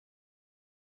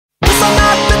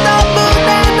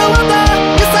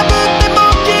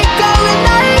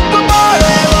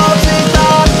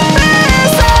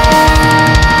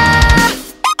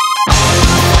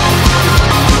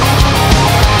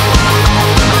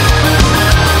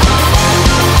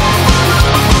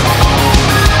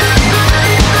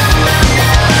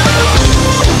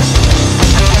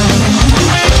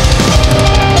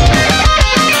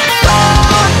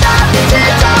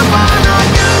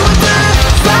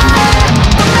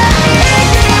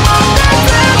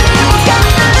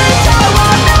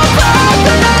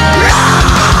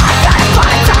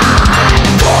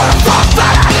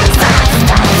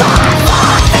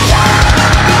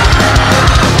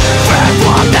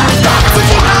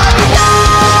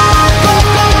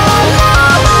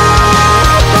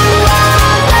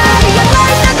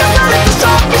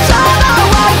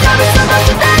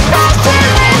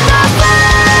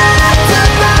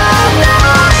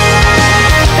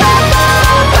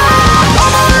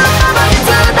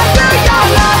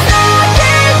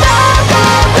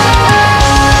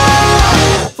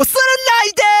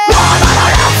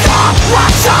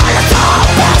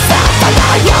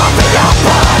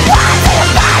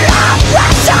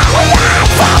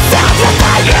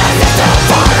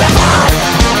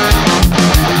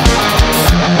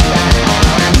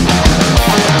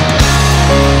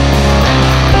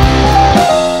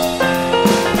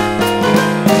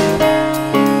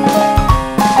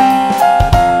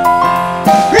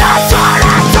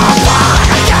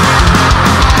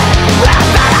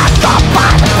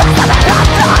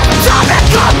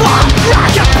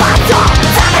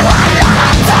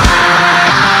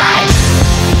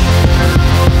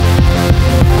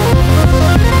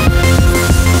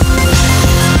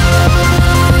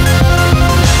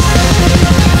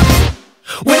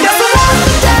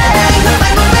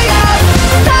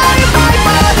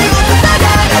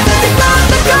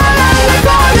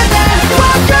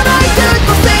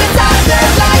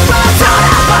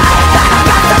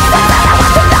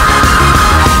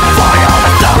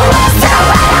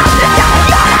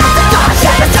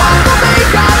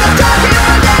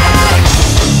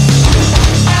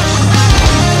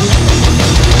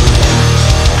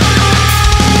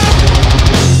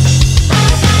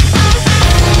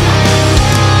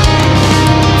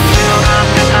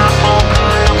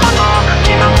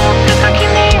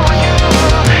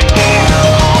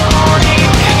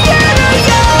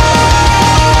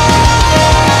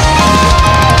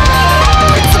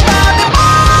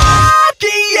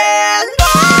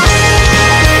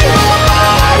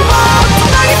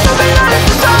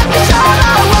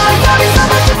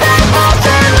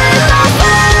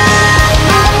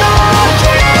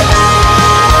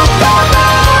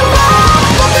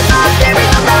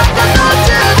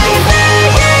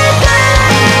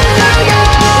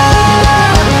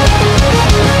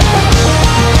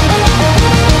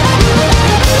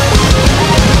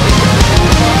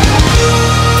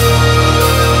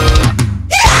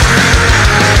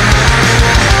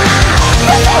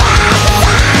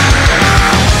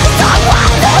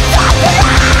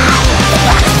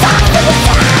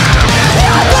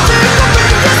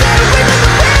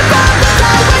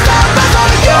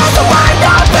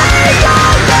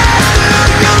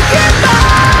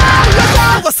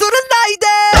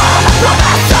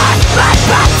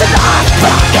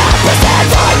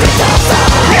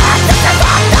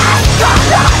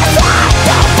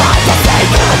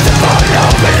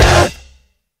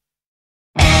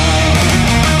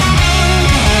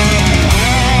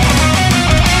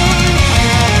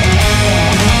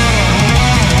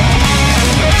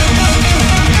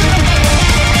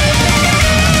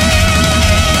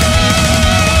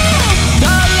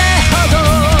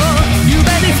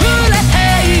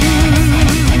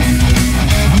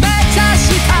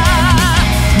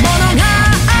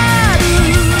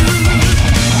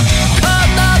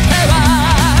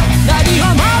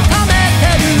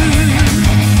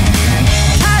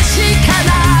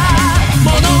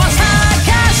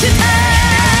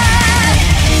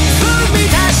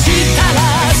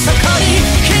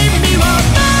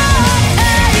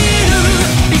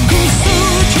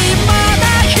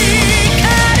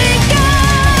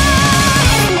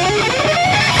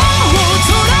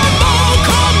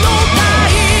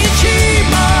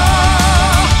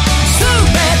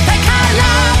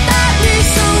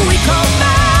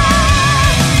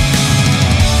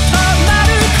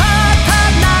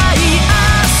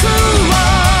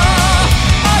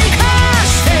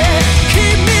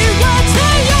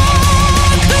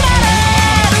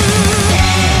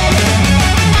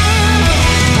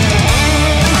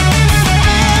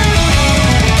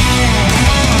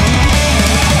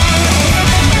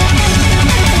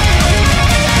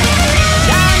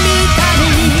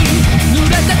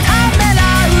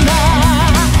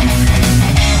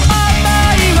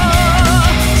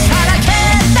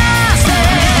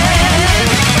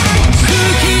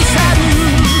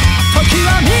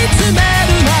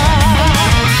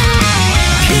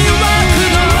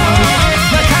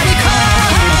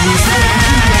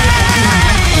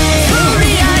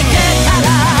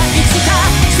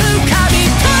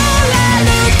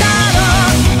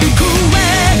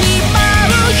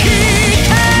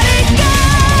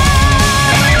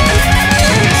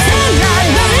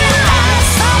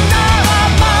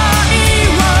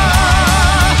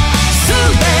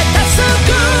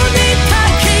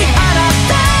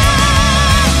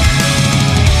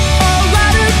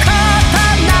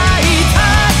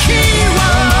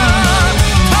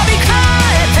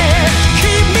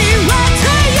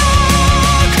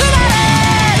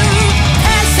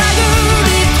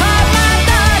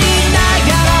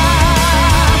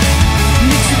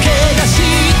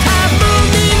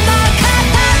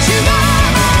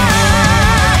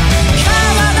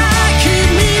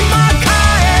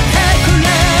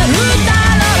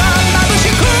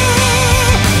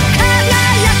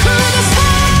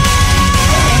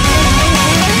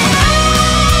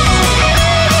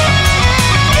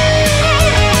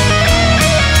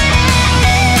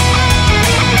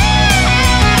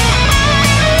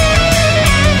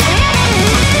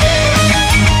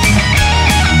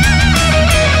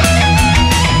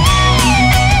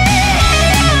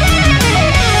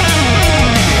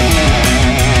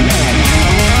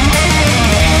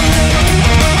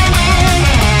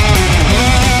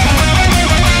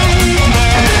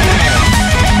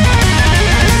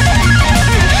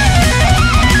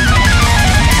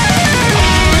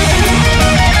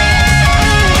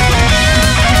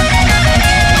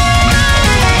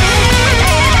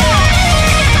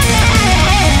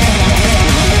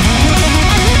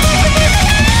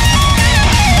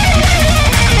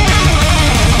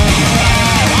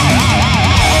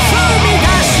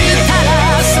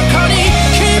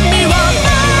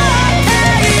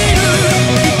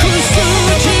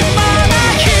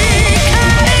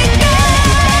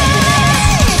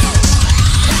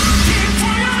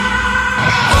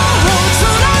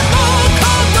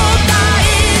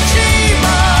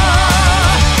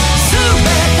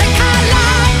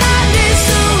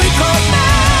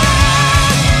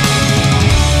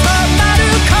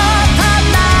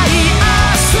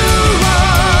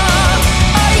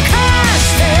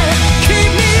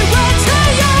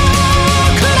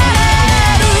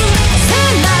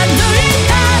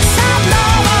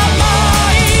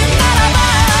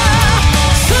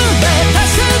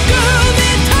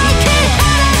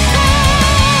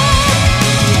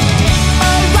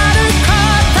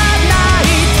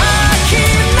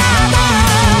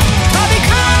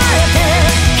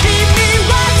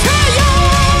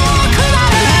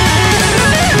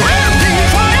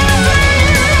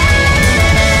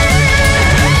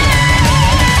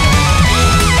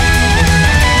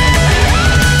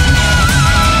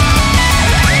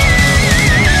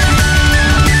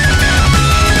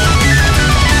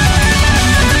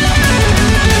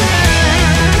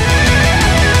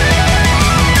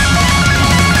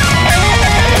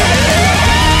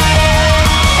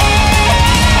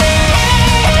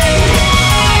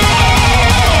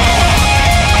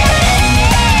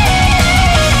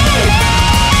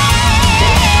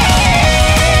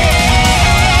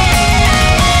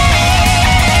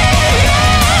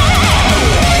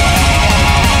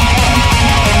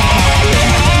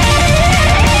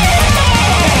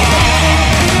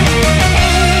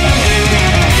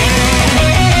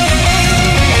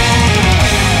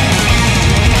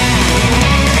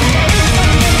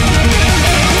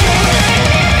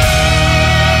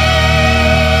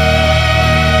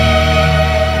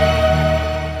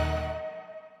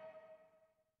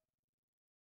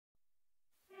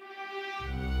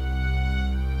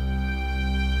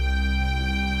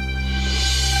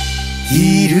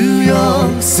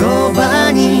そ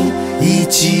ばに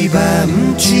一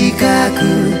番近く、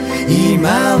今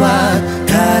は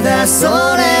ただそ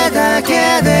れだ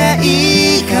けで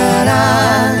いいか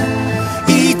ら、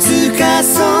いつか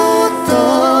そっ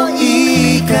と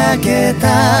言いかけ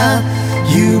た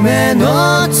夢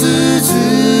の続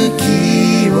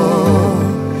きを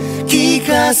聞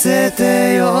かせ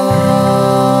てよ。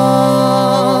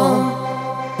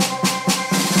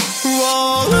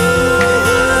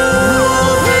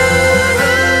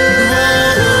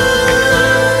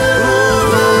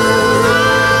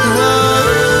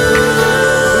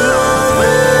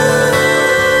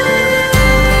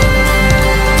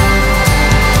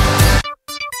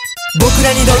僕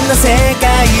らにどんな世界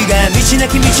が道な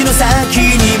き道の先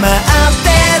に待って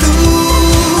る。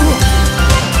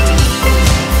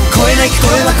声なき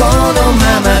声はこの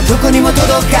ままどこにも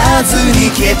届かずに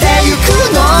消えてゆく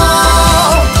の。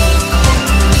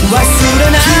忘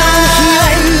れない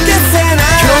消せない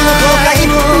今日の後悔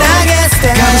も投げ捨て、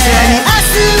がむしゃらに明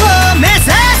日を目指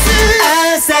す。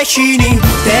朝日に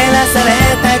照らされ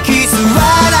たキス笑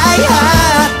い合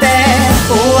って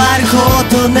終わるこ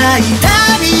とない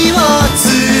旅を続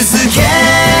け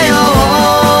よ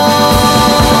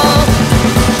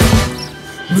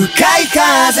う。向かい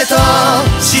風と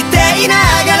していな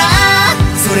がら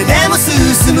それでも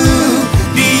進む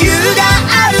理由が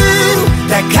ある。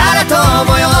だから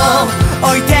友よ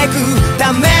置いてく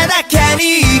ためだけ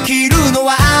に生きるの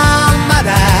はま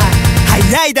だ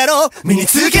早いだろう。身に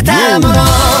つけたもの抱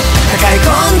え込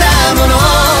んだもの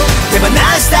手放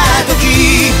した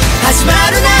時始ま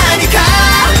る何か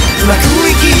うまく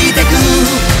生きてく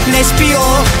レシピを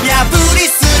破り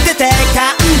捨てて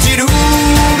感じるリ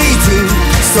ズム、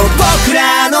そう僕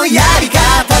らのやり方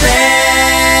で。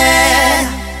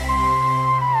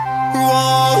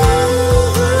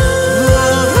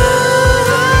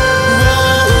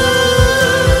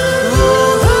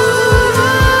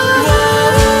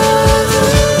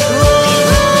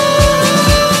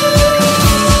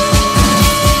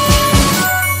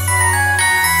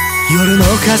夜の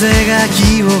風が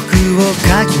記憶を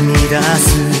かき乱す。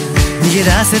逃げ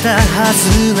出せたは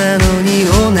ずなのに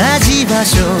同じ場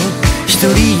所、一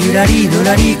人ゆらりの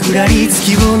らりくらり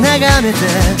月を眺めて、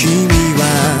君は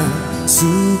救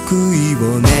い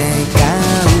を願う。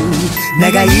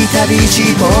長い旅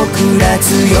路僕ら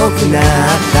強くなっ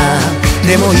た。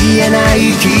でも言えな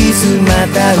い傷ま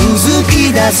たうず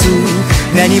き出す。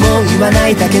何も言わな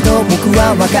いだけど僕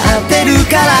は分かってる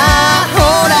から、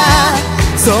ほら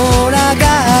空が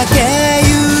明け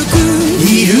ゆく。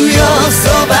いるよそ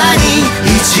ばに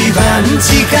一番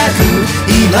近く、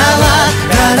今は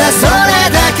ただそれ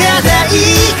だけでい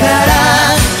いか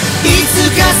ら、いつ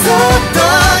かそっと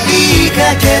言いか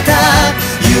けた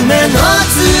夢の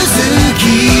続き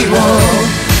を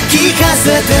聞かせ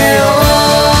てよ、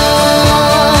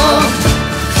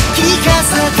聞かせ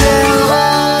て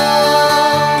よ。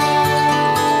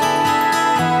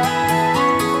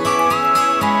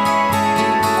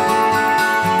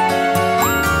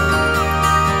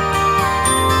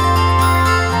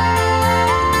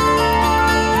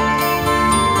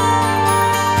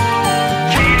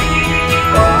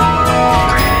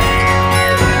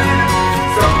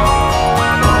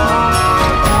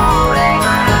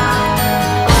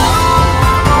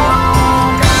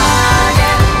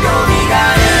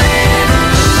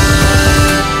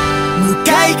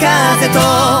と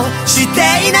して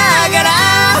いながら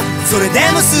それ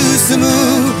でも進む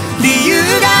理由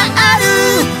がある。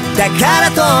だか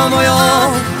ら友よ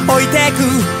置いてく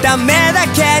ためだ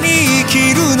けに生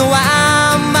きるの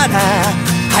はまだ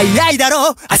早いだ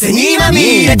ろう。汗にま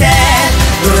みれて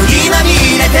泥にまみ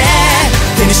れて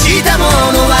手にしたもの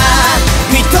は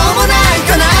みっともない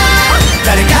かな。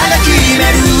誰かが決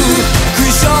める勲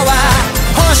章は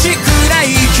星くらい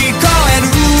聞こえる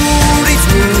リ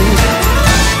ズム。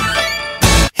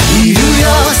いるよ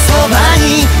そば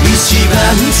に一番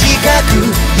近く、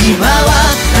今は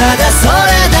ただそれ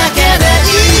だけで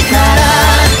いいから、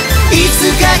いつ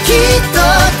かきっと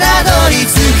たどり着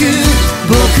く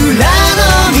僕らの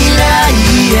未来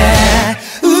へ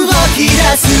動き出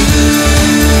す。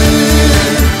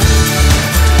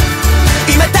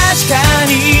今確か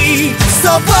に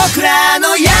そう僕ら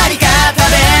のやり方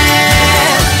で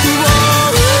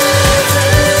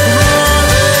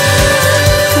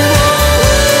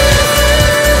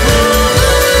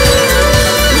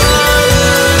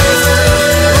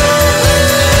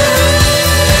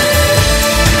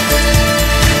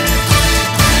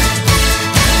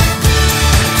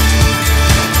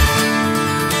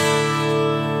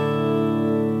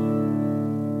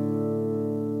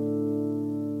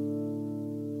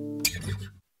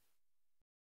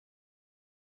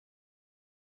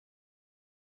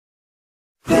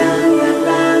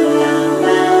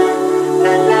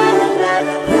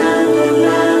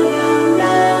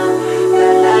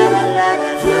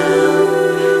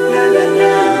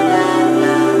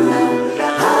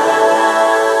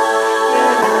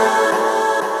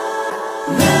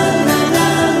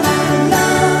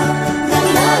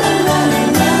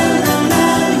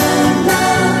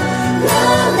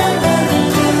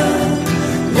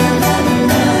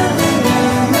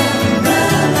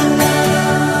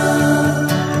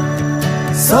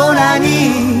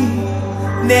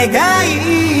願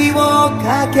いを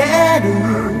かける。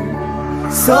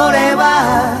それ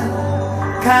は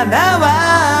叶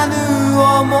わぬ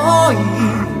想い。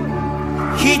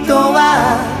人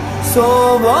は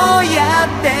そうやっ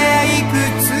ていく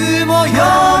つも夜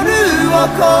を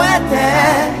越えて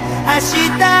明日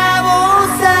を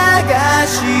探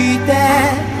して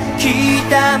き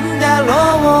たんだ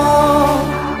ろう。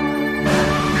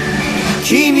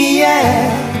君へ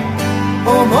想い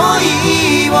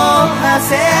を馳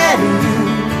せる。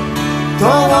遠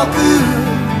く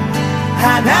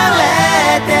離れ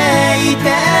ていて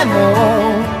も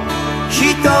一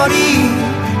人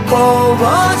こう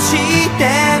して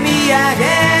見上げ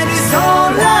る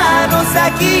空の先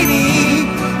に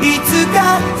いつ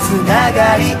かつな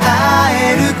がり合え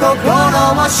る心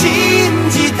を信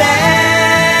じて。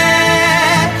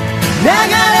流れ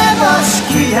星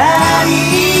きらり、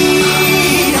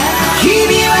君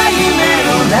は夢の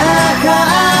中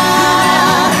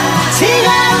違う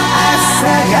朝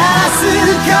がす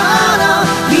今日の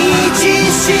道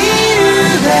しる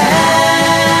べ。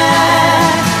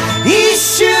一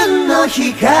瞬の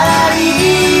光、こ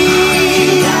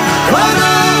の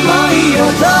想いを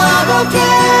届け。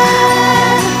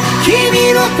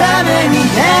君のためにで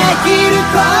きる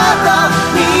こと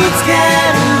見つける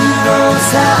の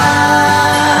さ。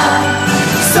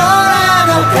空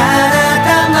の彼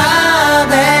方ま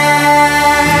で。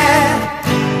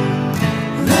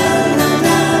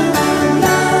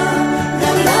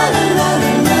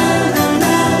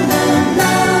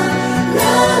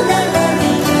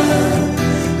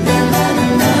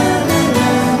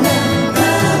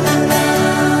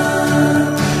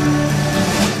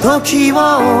時を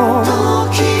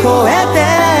超えて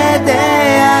出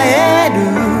会える。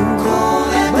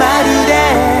まるで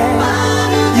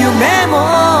夢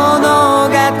物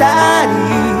語。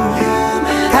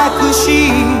隠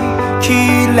しき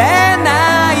れ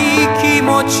ない気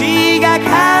持ちが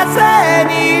風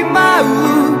に舞う。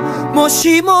も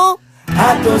しも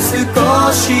あと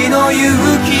少しの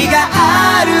勇気が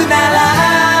あるなら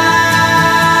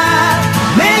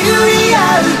巡り合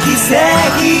う奇跡。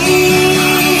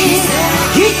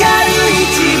光る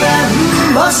一番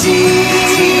星、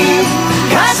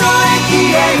数えきれ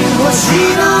ん星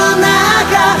の中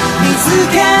見つ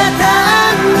けた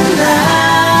んだ。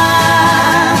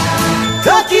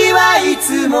時はい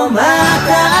つもまた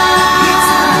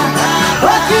僕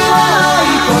を追い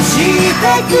越して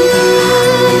く。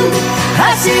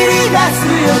走り出すよ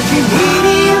君に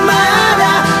まだ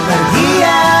間に合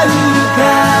うか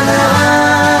な。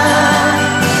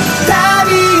旅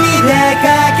に出か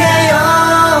けよう。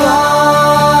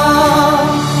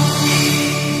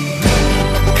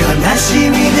悲し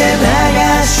みで流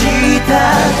した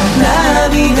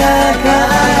涙から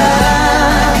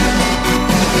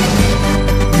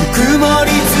ぬくも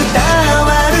り伝わ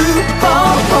る方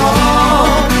法。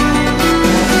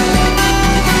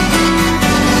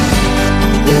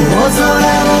大空を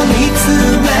見つ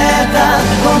めた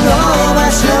この場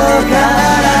所から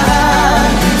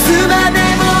いつまで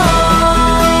も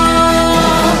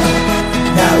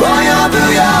名を呼ぶ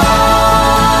よ。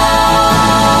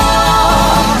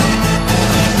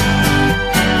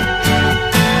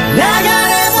流れ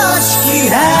星き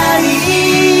ら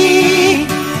り、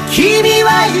君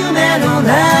は夢の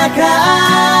中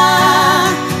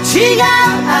違う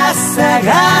朝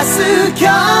がす今日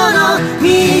の道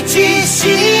し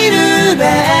るべ。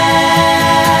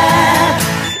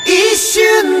一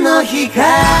瞬の光、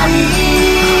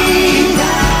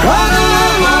この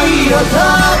想いを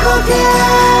届け。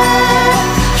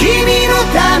君の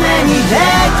ためにで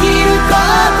きるこ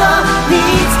と見つ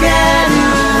ける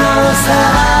のさ。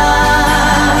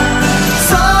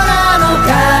空の彼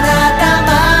方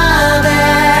まで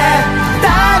旅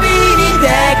に出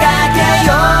かけ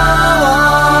よう。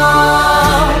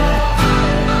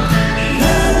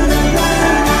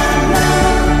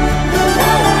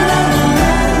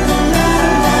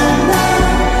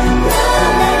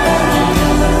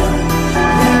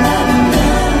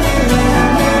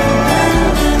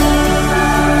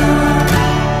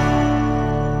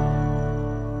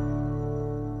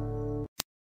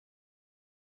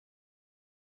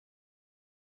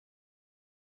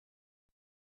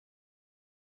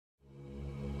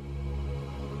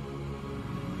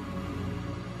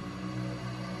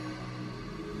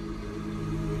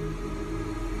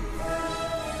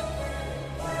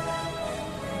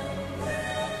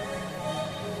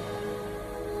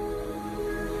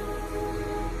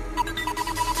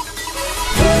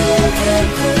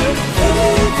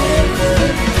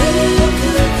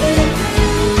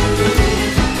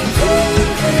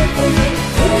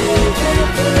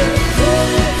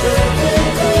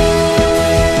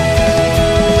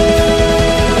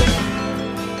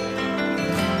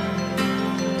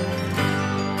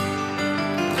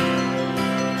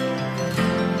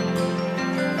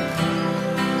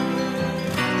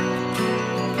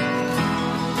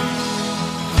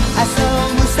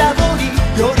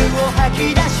吐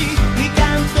き出し悲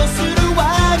観とする我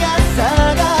がさ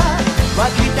が湧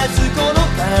き立つこの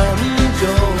感情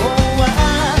は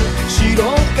白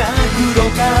か黒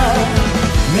か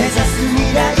目指す未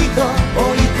来と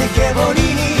置いてけぼり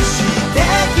にして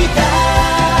きた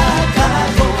過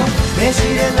去ねじ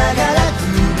れながらぐ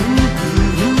る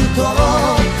ぐると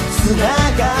つな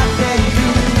がっている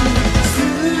過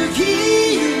ぎ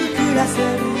ゆくらせ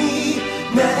に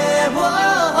目を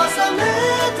覚め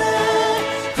て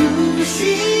不思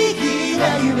議な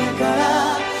夢から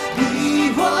身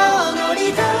を乗り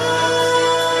出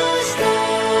し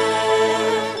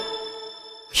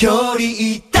てより痛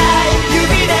い指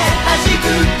で弾く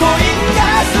コインが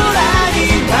空に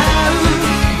舞う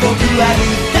僕は一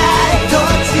体どっ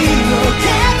ちの結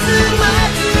末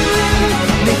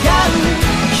願う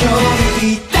よ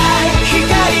り痛い光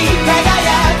り輝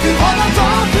くほど遠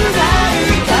くない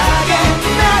影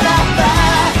ならば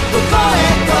どこへ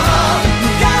と向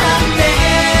かって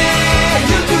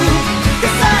ゆく重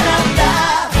なった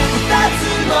二つ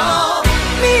の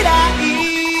未来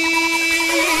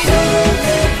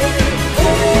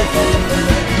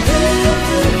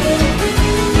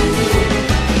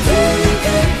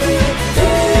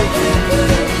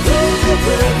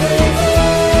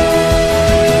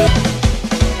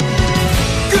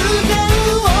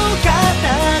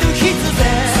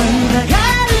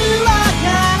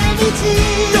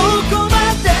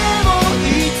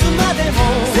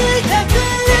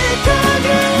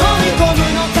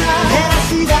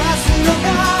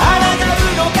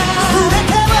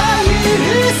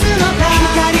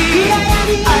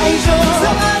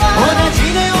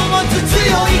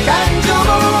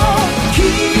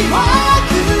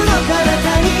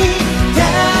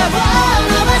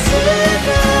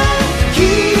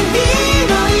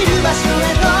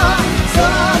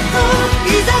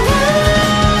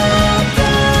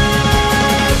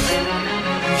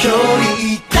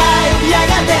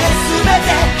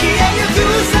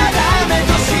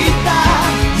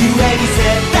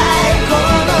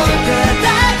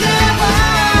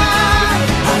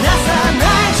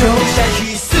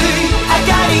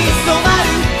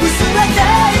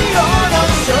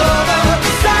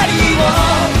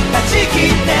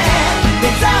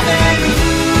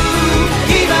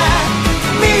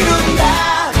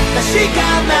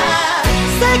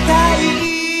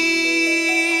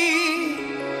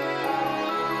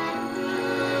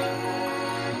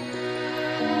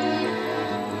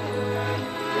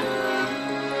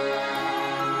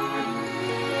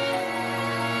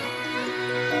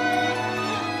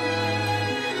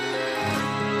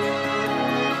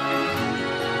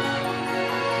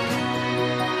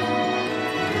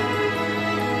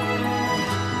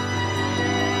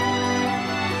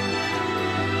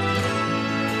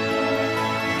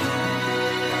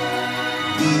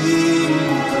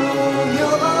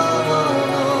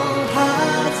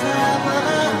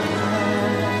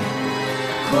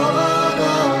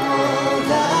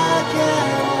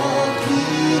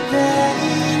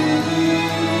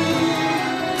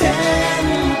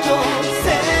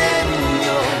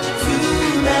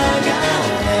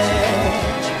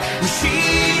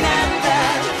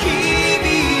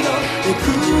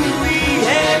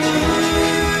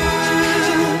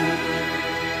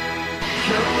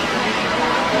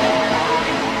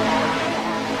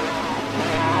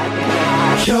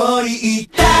より痛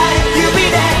い指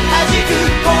で弾く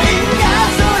コインが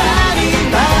空に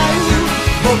舞う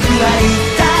僕は一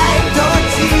体どっ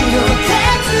ちの結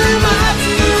末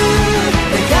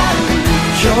願う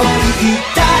より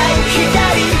痛い